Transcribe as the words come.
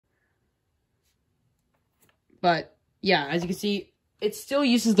But, yeah, as you can see, it still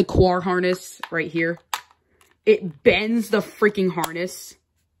uses the CUAR harness right here. It bends the freaking harness.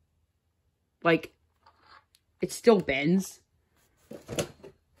 Like, it still bends.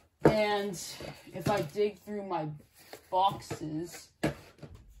 And if I dig through my boxes...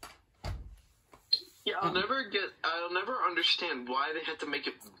 Yeah, I'll never understand why they had to make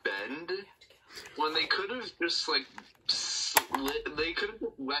it bend when they could have just, like, they could have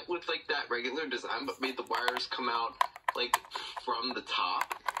went with, like, that regular design, but made the wires come out, like, from the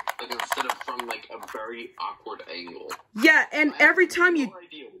top, like, instead of from, like, a very awkward angle. Yeah, and every time you... I have no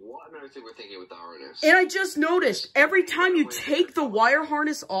idea what on earth they were thinking with the harness. And I just noticed, every time you take the wire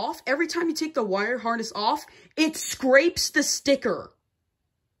harness off, it scrapes the sticker.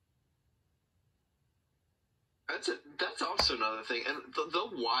 That's also another thing, and the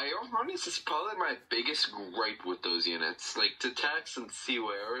wire harness is probably my biggest gripe with those units. Like, to Tex and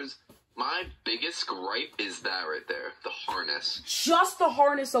CUARs, my biggest gripe is that right there, the harness. Just the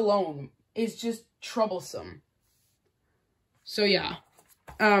harness alone is just troublesome. So yeah,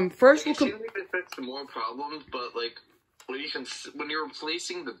 first we'll... It seems like it fixed more problems, but like, when you're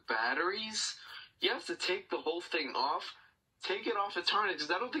replacing the batteries, you have to take the whole thing off. Take it off its harness,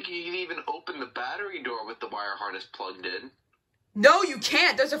 because I don't think you can even open the battery door with the wire harness plugged in. No, you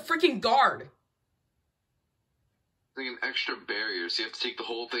can't. There's a freaking guard. It's like an extra barrier, so you have to take the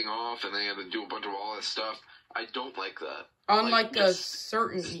whole thing off, and then you have to do a bunch of all this stuff. I don't like that. Unlike like, a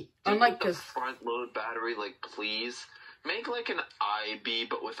certain... Unlike the front-load battery, like, please. Make, like, an IB,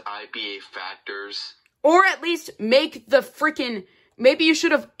 but with IBA factors. Or at least make the freaking... Maybe you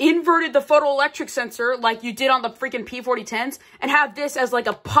should have inverted the photoelectric sensor like you did on the freaking P4010s and have this as like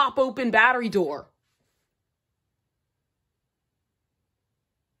a pop-open battery door.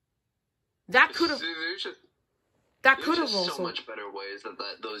 That could have... There's also... so much better ways that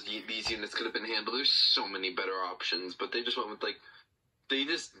these units could have been handled. There's so many better options, but they just went with, like... They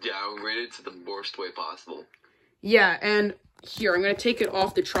just downgraded to the worst way possible. Yeah, and here, I'm going to take it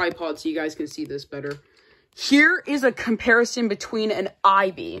off the tripod so you guys can see this better. Here is a comparison between an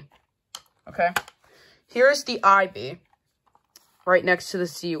IB. Okay? Here's the IB. Right next to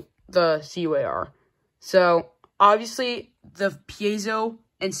the CUAR. So, obviously, the piezo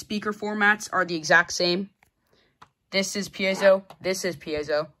and speaker formats are the exact same. This is piezo, this is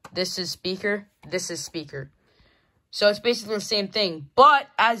piezo, this is speaker, this is speaker. So, it's basically the same thing. But,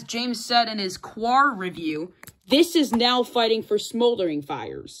 as James said in his CUAR review, this is now fighting for smoldering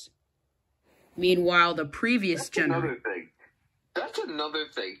fires. Meanwhile, the previous generation... That's another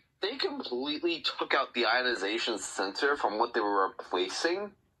thing. They completely took out the ionization sensor from what they were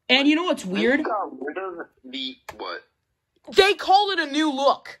replacing. And you know what's weird? They got rid of the... What? They call it a new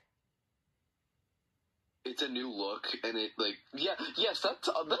look. It's a new look, and it, like... Yeah, yes,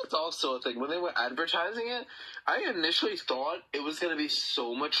 that's also a thing. When they were advertising it, I initially thought it was going to be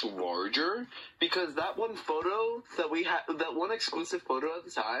so much larger, because that one photo that we had... That one exclusive photo at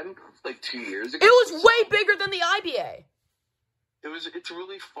the time, like 2 years ago... It was way bigger than the IBA. It's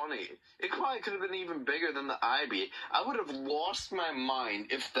really funny. It probably could have been even bigger than the IB. I would have lost my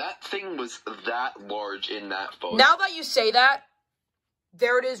mind if that thing was that large in that photo. Now that you say that,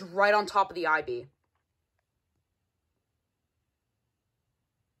 there it is right on top of the IB.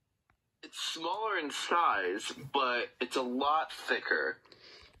 It's smaller in size, but it's a lot thicker.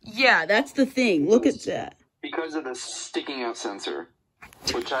 Yeah, that's the thing. Look at that. Because of the sticking out sensor,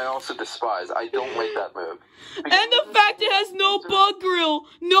 which I also despise. I don't like that move. And the fact it has no bug grill.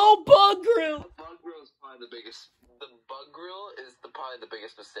 No bug grill. The bug grill is probably the biggest. The bug grill is probably the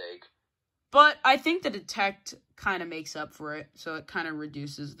biggest mistake. But I think the detect kind of makes up for it, so it kind of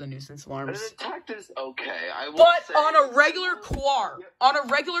reduces the nuisance alarms. The detect is okay. But on a regular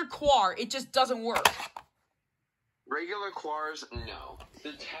CUAR, it just doesn't work. Regular CUARs, no.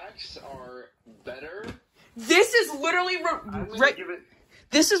 The detects are better. This is literally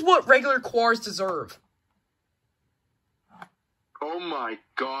this is what regular CUARs deserve. Oh my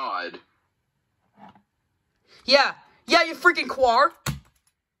god. Yeah, you freaking CUAR.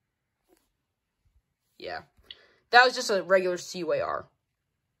 Yeah. That was just a regular CUAR.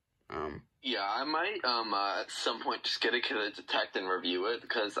 Yeah, I might, at some point just get a Kidde detect and review it,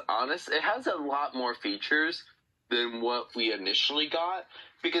 because, honestly, it has a lot more features than what we initially got,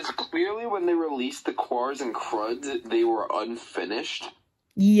 because clearly when they released the CUARs and CRUDs, they were unfinished.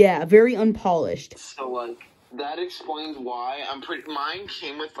 Yeah, very unpolished. So, like, that explains why. Mine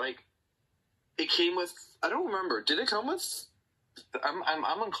came with, like, it came with, I don't remember, did it come with...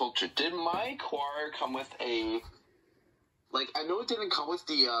 I'm uncultured. Did my CUAR come with a... Like, I know it didn't come with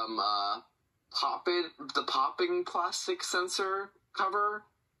the, popping plastic sensor cover.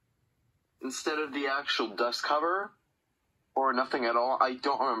 instead of the actual dust cover, or nothing at all. I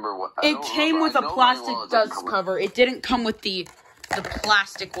don't remember what. It came with a plastic dust cover. It didn't come with the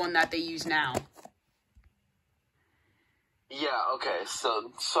plastic one that they use now. Yeah. Okay. So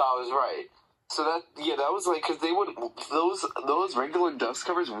I was right. So that was like, because they would, those regular dust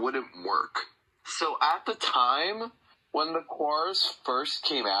covers wouldn't work. So at the time when the CUARs first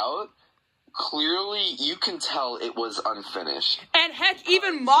came out, clearly you can tell it was unfinished. And heck,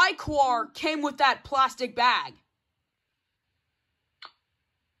 even my CUAR came with that plastic bag.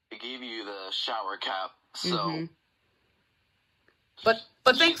 It gave you the shower cap, so. But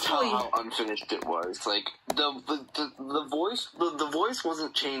thankfully, how unfinished it was. Like the voice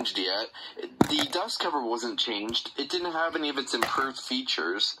wasn't changed yet. The dust cover wasn't changed. It didn't have any of its improved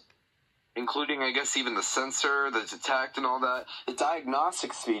features, including, I guess, even the sensor, the detect, and all that. The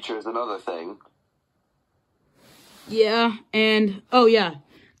diagnostics feature is another thing. Yeah, and oh yeah,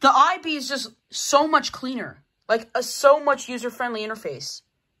 the IB is just so much cleaner, like a so much user-friendly interface.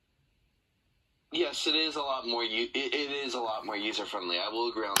 Yes, it is a lot more. It is a lot more user-friendly. I will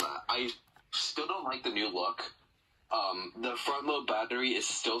agree on that. I still don't like the new look. The front-load battery is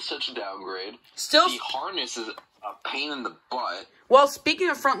still such a downgrade. The harness is a pain in the butt. Well, speaking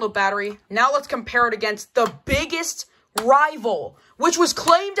of front-load battery, now let's compare it against the biggest rival, which was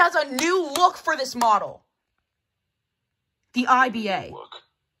claimed as a new look for this model. The IBA.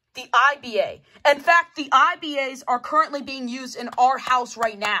 The IBA. In fact, the IBAs are currently being used in our house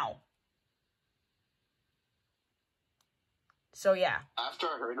right now. So yeah. After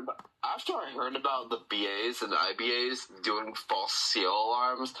I heard about the BAs and the IBAs doing false seal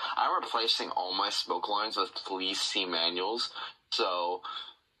alarms, I'm replacing all my smoke lines with police C manuals. So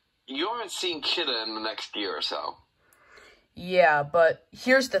you aren't seeing Kidde in the next year or so. Yeah, but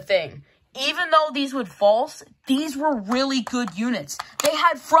here's the thing. Even though these were false, these were really good units. They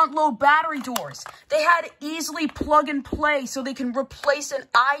had front-load battery doors. They had easily plug and play so they can replace an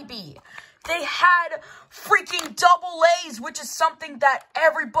IB. They had freaking double A's, which is something that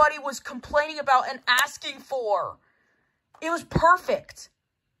everybody was complaining about and asking for. It was perfect.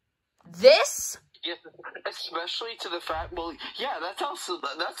 This? Yeah, especially to the fact, well, yeah, that's the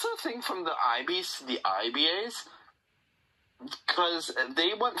thing from the IBs to the IBAs. Because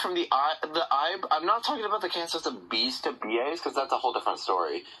they went from I'm not talking about the cancers of Bs to BAs, because that's a whole different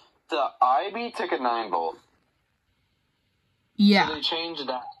story. The IB took a 9-volt. Yeah. So they changed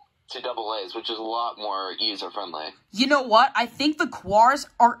that to double A's, which is a lot more user-friendly. You know what? I think the CUARs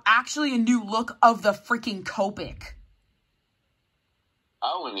are actually a new look of the freaking Copic.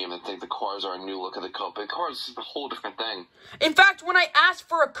 I wouldn't even think the CUARs are a new look of the Copic. CUARs is a whole different thing. In fact, when I asked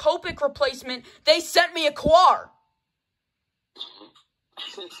for a Copic replacement, they sent me a CUAR.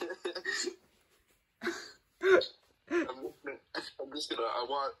 I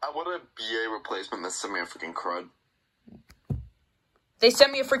want a BA replacement that's sent me a freaking crud. They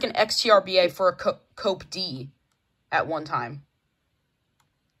sent me a freaking XTR BA for a Cope D at one time.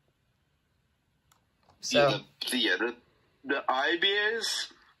 So the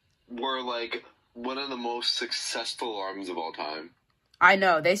IBAs were like one of the most successful alarms of all time. I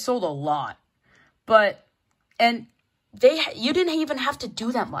know, they sold a lot. And you didn't even have to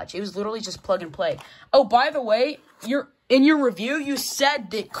do that much. It was literally just plug and play. Oh, by the way, in your review, you said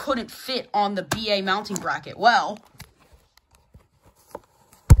that it couldn't fit on the BA mounting bracket. Well,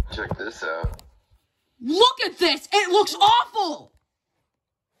 check this out. Look at this! It looks awful!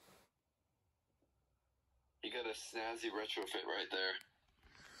 You got a snazzy retrofit right there.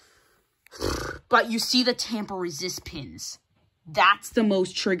 But you see the tamper-resist pins. That's the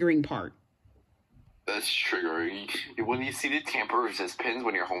most triggering part. That's triggering. When you see the tamper-resist pins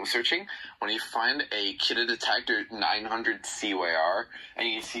when you're home searching, when you find a Kidde detector 900CUAR, and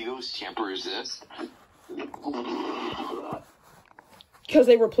you see those tamper-resist... Because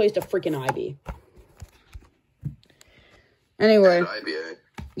they replaced a freaking IB. Anyway. IBA.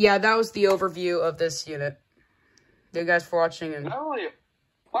 Yeah, that was the overview of this unit. Thank you guys for watching. And not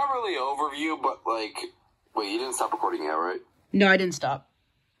really overview, but like... Wait, you didn't stop recording yet, right? No, I didn't stop.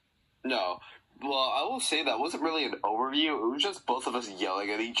 No. Well, I will say that wasn't really an overview. It was just both of us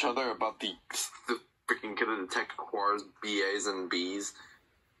yelling at each other about the freaking Kidde detect CUARs, BAs, and Bs.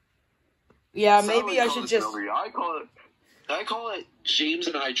 Yeah, maybe I should just... I call it James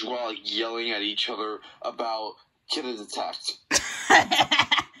and Hydraulic yelling at each other about Kidde detect.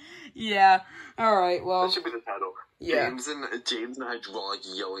 Yeah. Alright, well... That should be the title. Yeah. James and Hydraulic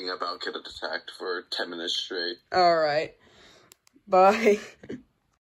yelling about Kidde detect for 10 minutes straight. Alright. Bye.